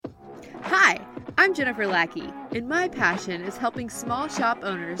I'm Jennifer Lackey, and my passion is helping small shop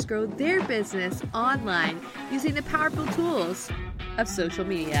owners grow their business online using the powerful tools of social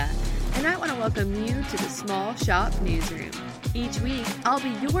media. And I want to welcome you to the Small Shop Newsroom. Each week, I'll be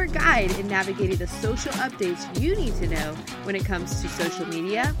your guide in navigating the social updates you need to know when it comes to social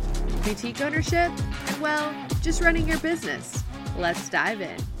media, boutique ownership, and, well, just running your business. Let's dive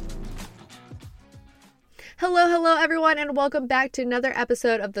in. Hello, everyone, and welcome back to another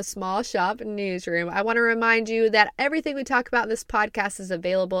episode of the Small Shop Newsroom. I want to remind you that everything we talk about in this podcast is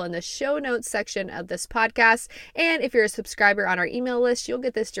available in the show notes section of this podcast. And if you're a subscriber on our email list, you'll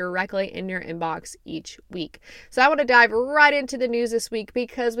get this directly in your inbox each week. So I want to dive right into the news this week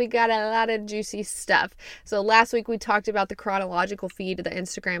because we got a lot of juicy stuff. So last week we talked about the chronological feed that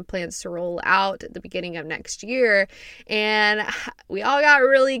Instagram plans to roll out at the beginning of next year. And we all got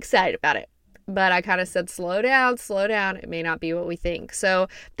really excited about it. But I kind of said, slow down. It may not be what we think. So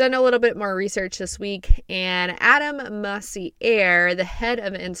done a little bit more research this week. And Adam Mercier, the head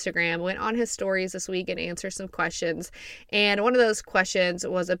of Instagram, went on his stories this week and answered some questions. And one of those questions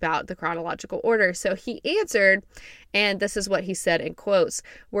was about the chronological order. So he answered, and this is what he said in quotes: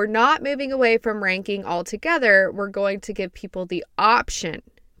 "We're not moving away from ranking altogether. We're going to give people the option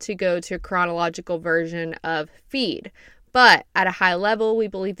to go to a chronological version of feed. But at a high level, we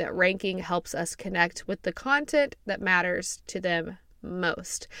believe that ranking helps us connect with the content that matters to them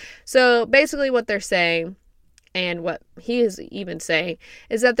most." So basically what they're saying, and what he is even saying,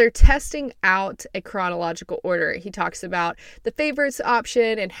 is that they're testing out a chronological order. He talks about the favorites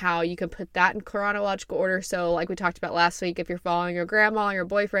option and how you can put that in chronological order. So like we talked about last week, if you're following your grandma, your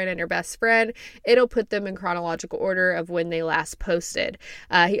boyfriend, and your best friend, it'll put them in chronological order of when they last posted.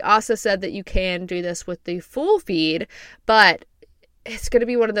 He also said that you can do this with the full feed, but it's going to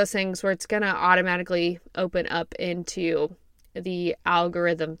be one of those things where it's going to automatically open up into the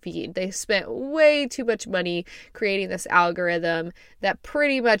algorithm feed. They spent way too much money creating this algorithm that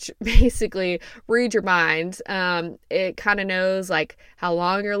pretty much basically reads your mind. It kind of knows like how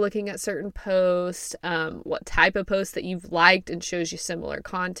long you're looking at certain posts, what type of posts that you've liked, and shows you similar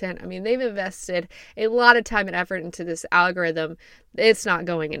content. I mean, they've invested a lot of time and effort into this algorithm. It's not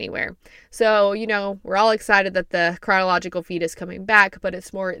going anywhere. So, we're all excited that the chronological feed is coming back, but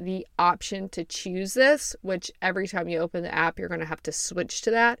it's more the option to choose this, which every time you open the app, you're going to have to switch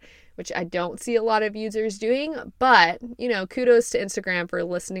to that, which I don't see a lot of users doing. But, kudos to Instagram for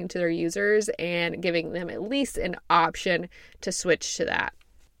listening to their users and giving them at least an option to switch to that.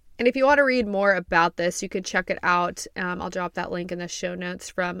 And if you want to read more about this, you can check it out. I'll drop that link in the show notes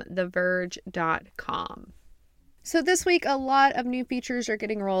from theverge.com. So this week, a lot of new features are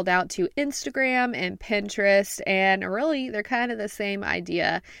getting rolled out to Instagram and Pinterest, and really they're kind of the same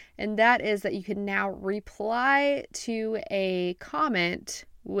idea. And that is that you can now reply to a comment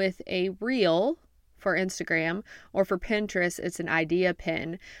with a reel for Instagram, or for Pinterest, it's an idea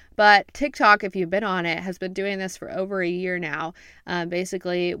pin. But TikTok, if you've been on it, has been doing this for over a year now.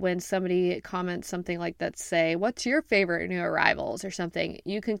 Basically, when somebody comments something like that, say, "What's your favorite new arrivals?" or something,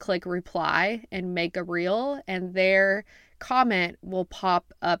 you can click reply and make a reel, and their comment will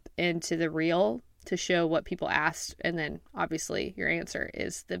pop up into the reel to show what people asked. And then obviously your answer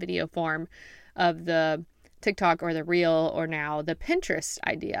is the video form of the TikTok or the reel, or now the Pinterest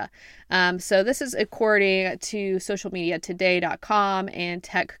idea. So this is according to socialmediatoday.com and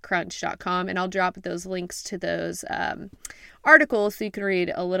techcrunch.com, and I'll drop those links to those articles so you can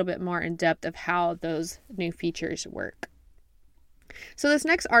read a little bit more in depth of how those new features work. So this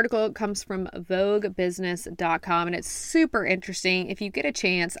next article comes from voguebusiness.com, and it's super interesting. If you get a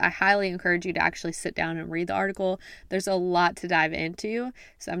chance, I highly encourage you to actually sit down and read the article. There's a lot to dive into,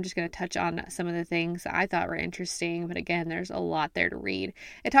 so I'm just going to touch on some of the things that I thought were interesting, but again, there's a lot there to read.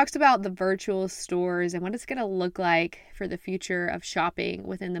 It talks about the virtual stores and what it's going to look like for the future of shopping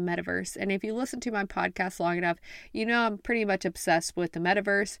within the Metaverse. And if you listen to my podcast long enough, I'm pretty much obsessed with the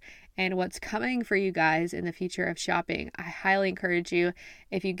Metaverse and what's coming for you guys in the future of shopping. I highly encourage you,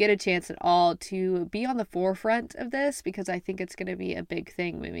 if you get a chance at all, to be on the forefront of this, because I think it's going to be a big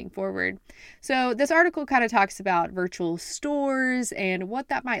thing moving forward. So this article kind of talks about virtual stores and what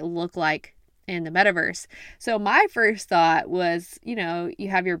that might look like in the Metaverse. So my first thought was, you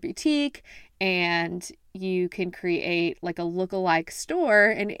have your boutique and you can create like a lookalike store,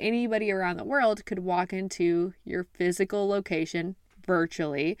 and anybody around the world could walk into your physical location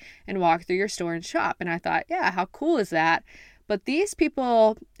virtually and walk through your store and shop. And I thought, yeah, how cool is that? But these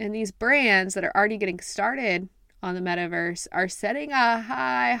people and these brands that are already getting started on the Metaverse are setting a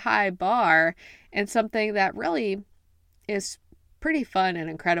high bar, and something that really is pretty fun and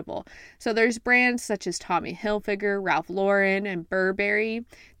incredible. So there's brands such as Tommy Hilfiger, Ralph Lauren, and Burberry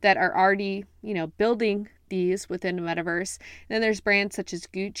that are already, building these within the metaverse. And then there's brands such as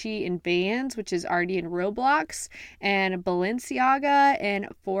Gucci and Vans, which is already in Roblox, and Balenciaga and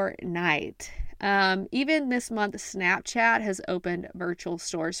Fortnite. Even this month, Snapchat has opened virtual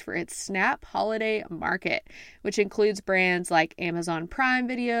stores for its Snap Holiday Market, which includes brands like Amazon Prime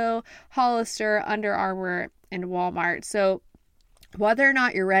Video, Hollister, Under Armour, and Walmart. So whether or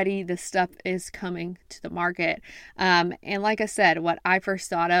not you're ready, this stuff is coming to the market. And like I said, what I first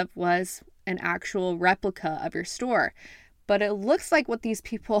thought of was an actual replica of your store. But it looks like what these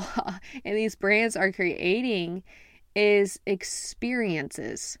people and these brands are creating is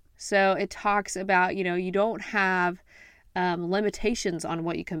experiences. So it talks about, you don't have limitations on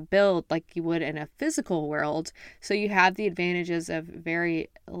what you can build like you would in a physical world. So you have the advantages of very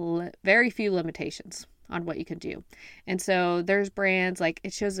few limitations on what you can do. And so there's brands like,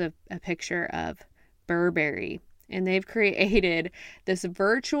 it shows a picture of Burberry, and they've created this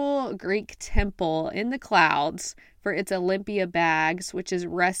virtual Greek temple in the clouds for its Olympia bags, which is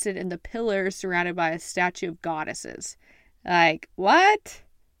rested in the pillars surrounded by a statue of goddesses. Like, what?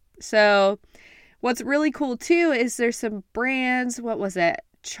 So what's really cool too is there's some brands, what was it?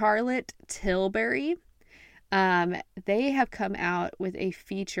 Charlotte Tilbury. They have come out with a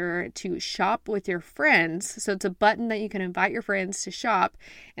feature to shop with your friends. So it's a button that you can invite your friends to shop,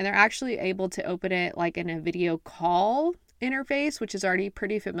 and they're actually able to open it like in a video call interface, which is already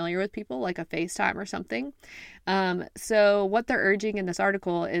pretty familiar with people, like a FaceTime or something. So what they're urging in this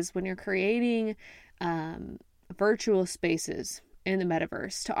article is when you're creating virtual spaces in the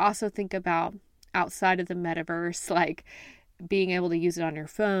metaverse, to also think about outside of the metaverse, like being able to use it on your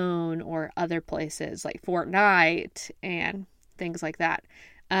phone or other places like Fortnite and things like that.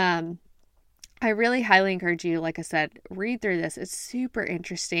 I really highly encourage you, like I said, read through this. It's super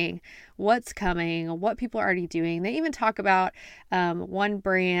interesting what's coming, what people are already doing. They even talk about one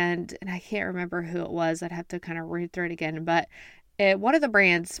brand, and I can't remember who it was. I'd have to kind of read through it again. But one of the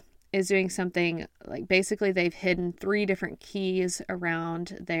brands is doing something like basically they've hidden 3 different keys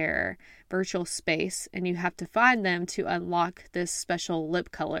around their virtual space, and you have to find them to unlock this special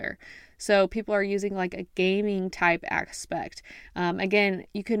lip color. So people are using like a gaming type aspect. Again,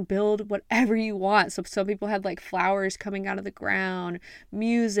 you can build whatever you want. So some people had like flowers coming out of the ground,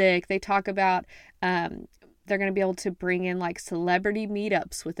 music. They talk about they're going to be able to bring in like celebrity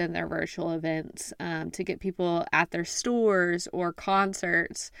meetups within their virtual events to get people at their stores or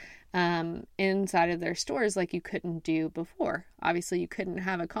concerts inside of their stores like you couldn't do before. Obviously, you couldn't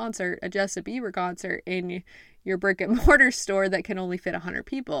have a concert, a Justin Bieber concert in your brick and mortar store that can only fit 100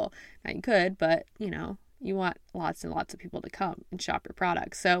 people. Now you could, but you want lots and lots of people to come and shop your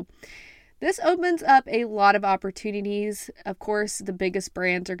products. So this opens up a lot of opportunities. Of course, the biggest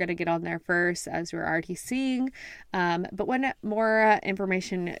brands are going to get on there first, as we're already seeing. But when more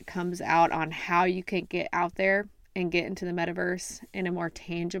information comes out on how you can get out there and get into the metaverse in a more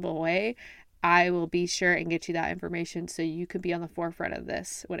tangible way, I will be sure and get you that information so you can be on the forefront of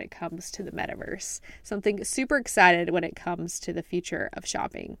this when it comes to the metaverse. Something super excited when it comes to the future of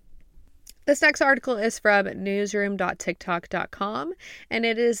shopping. This next article is from newsroom.tiktok.com, and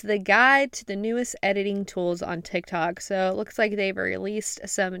it is the guide to the newest editing tools on TikTok. So it looks like they've released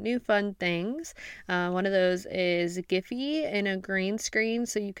some new fun things. One of those is Giphy in a green screen,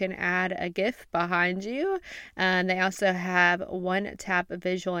 so you can add a GIF behind you. And they also have one-tap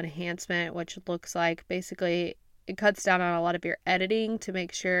visual enhancement, which looks like basically it cuts down on a lot of your editing to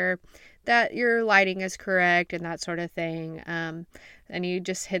make sure that your lighting is correct and that sort of thing. And you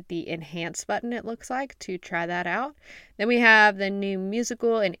just hit the enhance button, it looks like, to try that out. Then we have the new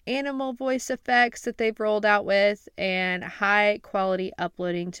musical and animal voice effects that they've rolled out with, and high quality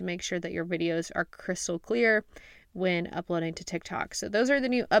uploading to make sure that your videos are crystal clear when uploading to TikTok. So those are the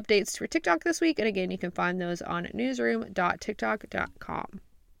new updates for TikTok this week. And again, you can find those on newsroom.tiktok.com.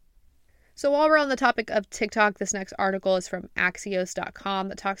 So while we're on the topic of TikTok, this next article is from Axios.com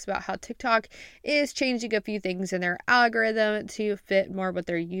that talks about how TikTok is changing a few things in their algorithm to fit more what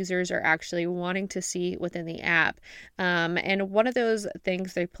their users are actually wanting to see within the app. And one of those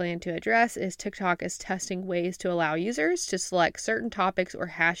things they plan to address is TikTok is testing ways to allow users to select certain topics or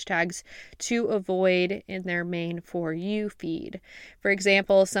hashtags to avoid in their main For You feed. For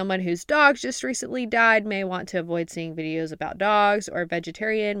example, someone whose dog just recently died may want to avoid seeing videos about dogs, or a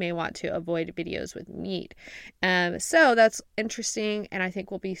vegetarian may want to avoid avoid videos with meat. So that's interesting, and I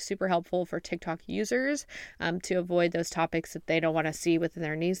think will be super helpful for TikTok users to avoid those topics that they don't want to see within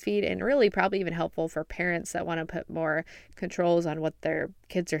their newsfeed, and really probably even helpful for parents that want to put more controls on what their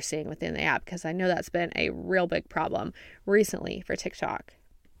kids are seeing within the app, because I know that's been a real big problem recently for TikTok.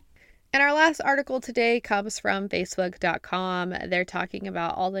 And our last article today comes from Facebook.com. They're talking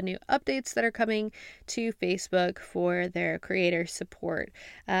about all the new updates that are coming to Facebook for their creator support.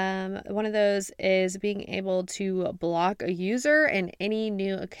 One of those is being able to block a user and any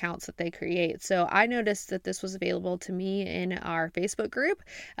new accounts that they create. So I noticed that this was available to me in our Facebook group.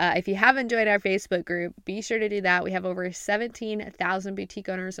 If you haven't joined our Facebook group, be sure to do that. We have over 17,000 boutique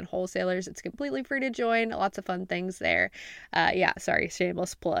owners and wholesalers. It's completely free to join. Lots of fun things there.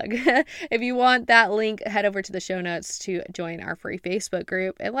 Shameless plug. If you want that link, head over to the show notes to join our free Facebook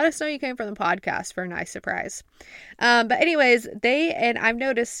group and let us know you came from the podcast for a nice surprise. But anyways, I've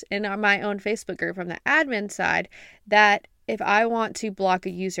noticed in my own Facebook group from the admin side that if I want to block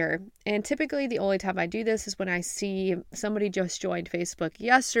a user, and typically the only time I do this is when I see somebody just joined Facebook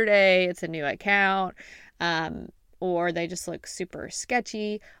yesterday, it's a new account, or they just look super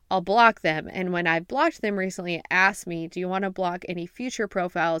sketchy, I'll block them. And when I blocked them recently, it asked me, do you want to block any future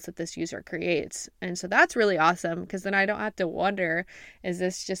profiles that this user creates? And so that's really awesome, because then I don't have to wonder, is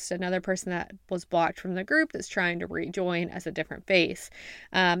this just another person that was blocked from the group that's trying to rejoin as a different face?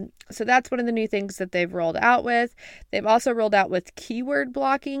 So that's one of the new things that they've rolled out with. They've also rolled out with keyword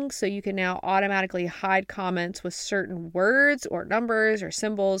blocking, so you can now automatically hide comments with certain words or numbers or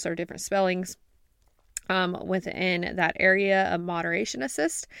symbols or different spellings within that area of moderation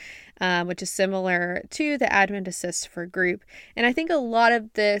assist, which is similar to the admin assist for group. And I think a lot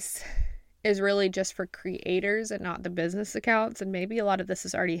of this is really just for creators and not the business accounts. And maybe a lot of this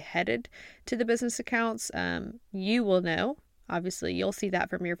is already headed to the business accounts. You will know. Obviously, you'll see that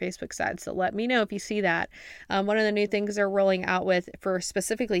from your Facebook side. So let me know if you see that. One of the new things they're rolling out with for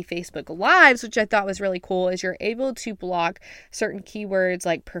specifically Facebook Lives, which I thought was really cool, is you're able to block certain keywords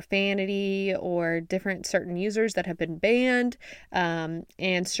like profanity or different certain users that have been banned,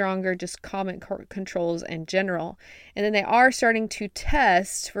 and stronger just comment controls in general. And then they are starting to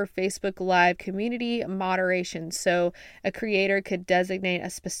test for Facebook Live community moderation. So a creator could designate a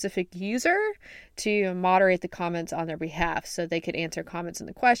specific user to moderate the comments on their behalf. So they could answer comments in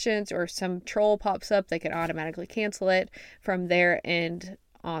the questions, or if some troll pops up, they can automatically cancel it from their end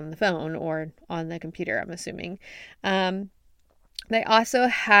on the phone or on the computer, I'm assuming. They also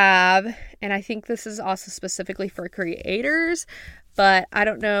have, and I think this is also specifically for creators, but I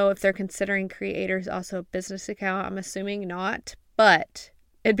don't know if they're considering creators also a business account. I'm assuming not, but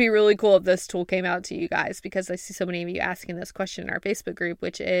it'd be really cool if this tool came out to you guys, because I see so many of you asking this question in our Facebook group,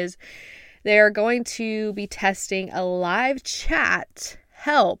 which is they're going to be testing a live chat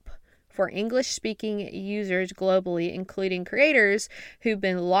help for English-speaking users globally, including creators who've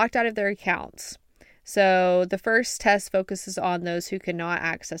been locked out of their accounts. So the first test focuses on those who cannot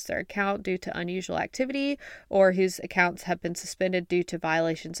access their account due to unusual activity, or whose accounts have been suspended due to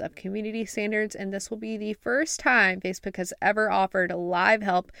violations of community standards. And this will be the first time Facebook has ever offered live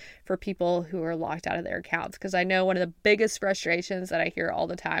help for people who are locked out of their accounts. Because I know one of the biggest frustrations that I hear all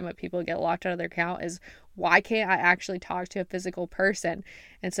the time when people get locked out of their account is, why can't I actually talk to a physical person?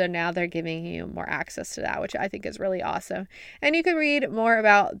 And so now they're giving you more access to that, which I think is really awesome. And you can read more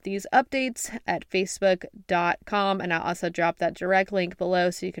about these updates at facebook.com. And I'll also drop that direct link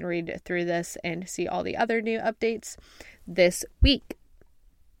below so you can read through this and see all the other new updates this week.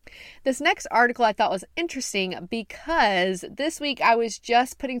 This next article I thought was interesting because this week I was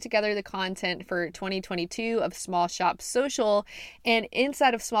just putting together the content for 2022 of Small Shop Social, and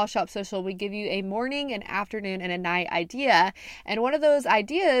inside of Small Shop Social we give you a morning, an afternoon, and a night idea. And one of those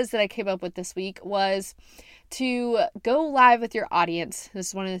ideas that I came up with this week was to go live with your audience. This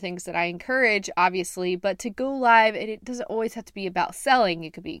is one of the things that I encourage, obviously, but to go live, and it doesn't always have to be about selling. You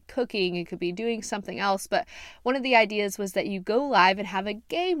could be cooking, you could be doing something else, but one of the ideas was that you go live and have a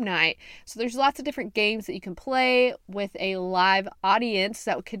game night. So there's lots of different games that you can play with a live audience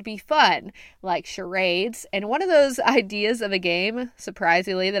that could be fun, like charades. And one of those ideas of a game,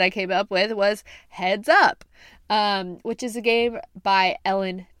 surprisingly, that I came up with was Heads Up, which is a game by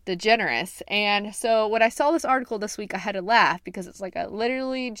Ellen DeGeneres. And so when I saw this article this week, I had to laugh because it's like I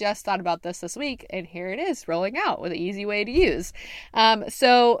literally just thought about this week, and here it is rolling out with an easy way to use.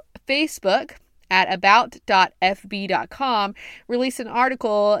 So Facebook at about.fb.com released an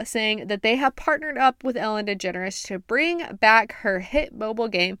article saying that they have partnered up with Ellen DeGeneres to bring back her hit mobile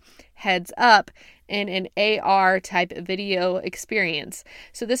game Heads Up. in an AR type video experience.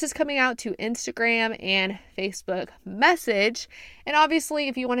 So this is coming out to Instagram and Facebook Message. And obviously,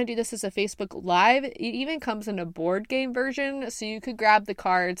 if you want to do this as a Facebook Live, it even comes in a board game version. So you could grab the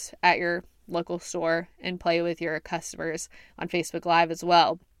cards at your local store and play with your customers on Facebook Live as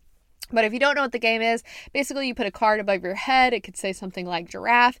well. But if you don't know what the game is, basically you put a card above your head. It could say something like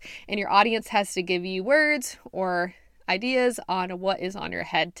giraffe, and your audience has to give you words or ideas on what is on your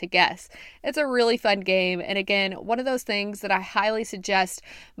head to guess. It's a really fun game. And again, one of those things that I highly suggest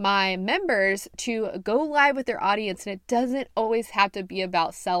my members to go live with their audience. And it doesn't always have to be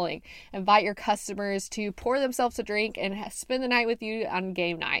about selling. Invite your customers to pour themselves a drink and spend the night with you on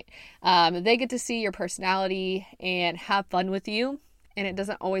game night. They get to see your personality and have fun with you. And it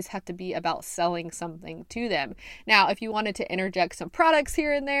doesn't always have to be about selling something to them. Now, if you wanted to interject some products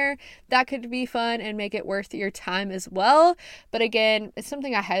here and there, that could be fun and make it worth your time as well. But again, it's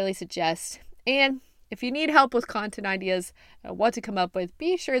something I highly suggest. And if you need help with content ideas, what to come up with,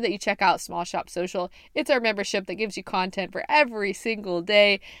 be sure that you check out Small Shop Social. It's our membership that gives you content for every single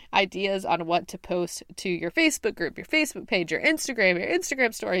day, ideas on what to post to your Facebook group, your Facebook page, your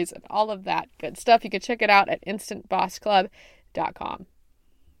Instagram stories, and all of that good stuff. You can check it out at instantbossclub.com.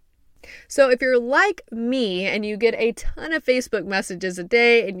 So if you're like me and you get a ton of Facebook messages a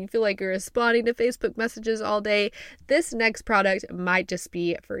day and you feel like you're responding to Facebook messages all day, this next product might just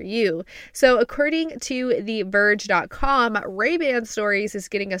be for you. So according to TheVerge.com, Ray-Ban Stories is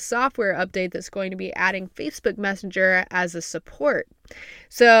getting a software update that's going to be adding Facebook Messenger as a support.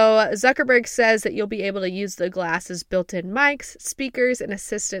 So Zuckerberg says that you'll be able to use the glasses' built-in mics, speakers, and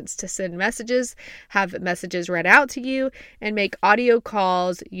assistants to send messages, have messages read out to you, and make audio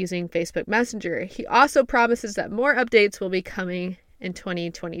calls using Facebook Messenger. He also promises that more updates will be coming in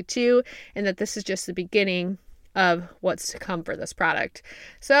 2022 and that this is just the beginning of what's to come for this product.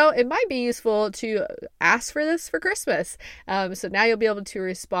 So it might be useful to ask for this for Christmas. So now you'll be able to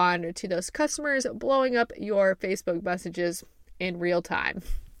respond to those customers blowing up your Facebook messages in real time.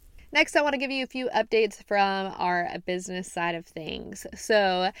 Next, I want to give you a few updates from our business side of things.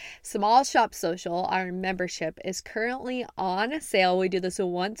 So, Small Shop Social, our membership, is currently on sale. We do this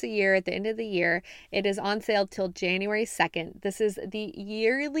once a year at the end of the year. It is on sale till January 2nd. This is the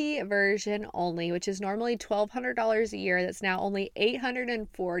yearly version only, which is normally $1,200 a year. That's now only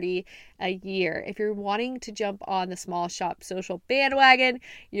 $840 a year. If you're wanting to jump on the Small Shop Social bandwagon,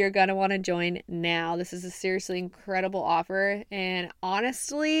 you're going to want to join now. This is a seriously incredible offer. And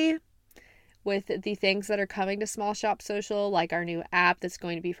honestly, with the things that are coming to Small Shop Social, like our new app that's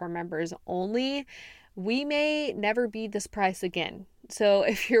going to be for members only, we may never be this price again. So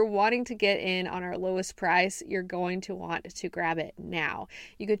if you're wanting to get in on our lowest price, you're going to want to grab it now.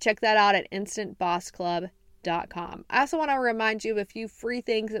 You can check that out at instantbossclub.com. I also want to remind you of a few free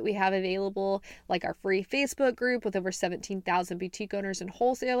things that we have available, like our free Facebook group with over 17,000 boutique owners and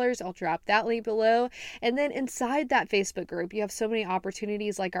wholesalers. I'll drop that link below. And then inside that Facebook group, you have so many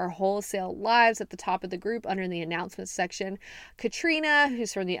opportunities like our wholesale lives at the top of the group under the announcements section. Katrina,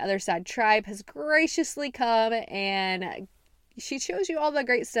 who's from the Other Side Tribe, has graciously come and she shows you all the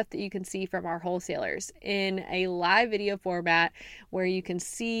great stuff that you can see from our wholesalers in a live video format where you can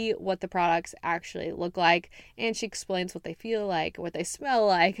see what the products actually look like. And she explains what they feel like, what they smell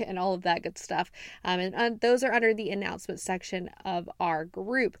like, and all of that good stuff. And those are under the announcements section of our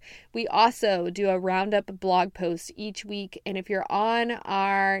group. We also do a roundup blog post each week. And if you're on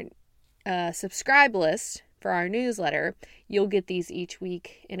our subscribe list for our newsletter, you'll get these each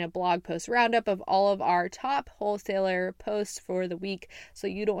week in a blog post roundup of all of our top wholesaler posts for the week, so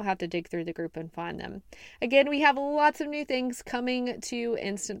you don't have to dig through the group and find them. Again, we have lots of new things coming to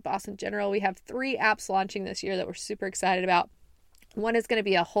Instant Boss in general. We have 3 apps launching this year that we're super excited about. One is going to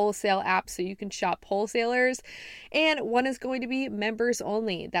be a wholesale app so you can shop wholesalers, and one is going to be members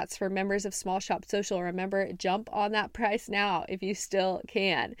only. That's for members of Small Shop Social. Remember, jump on that price now if you still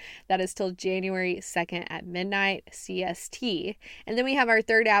can. That is till January 2nd at midnight CST. And then we have our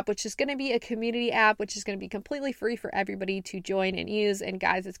third app, which is going to be a community app, which is going to be completely free for everybody to join and use. And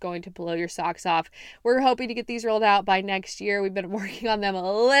guys, it's going to blow your socks off. We're hoping to get these rolled out by next year. We've been working on them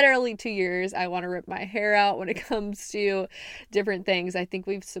literally 2 years. I want to rip my hair out when it comes to different things. I think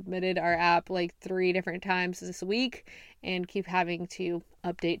we've submitted our app like 3 different times this week and keep having to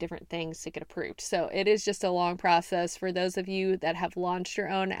update different things to get approved. So it is just a long process. For those of you that have launched your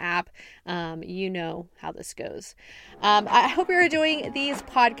own app, you know how this goes. I hope you're enjoying these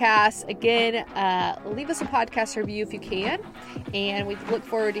podcasts. Again, leave us a podcast review if you can, and we look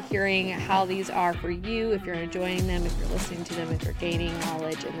forward to hearing how these are for you, if you're enjoying them, if you're listening to them, if you're gaining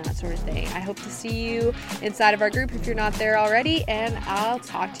knowledge and that sort of thing. I hope to see you inside of our group if you're not there already, and I'll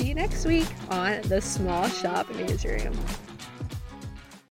talk to you next week on the Small Shop Newsroom.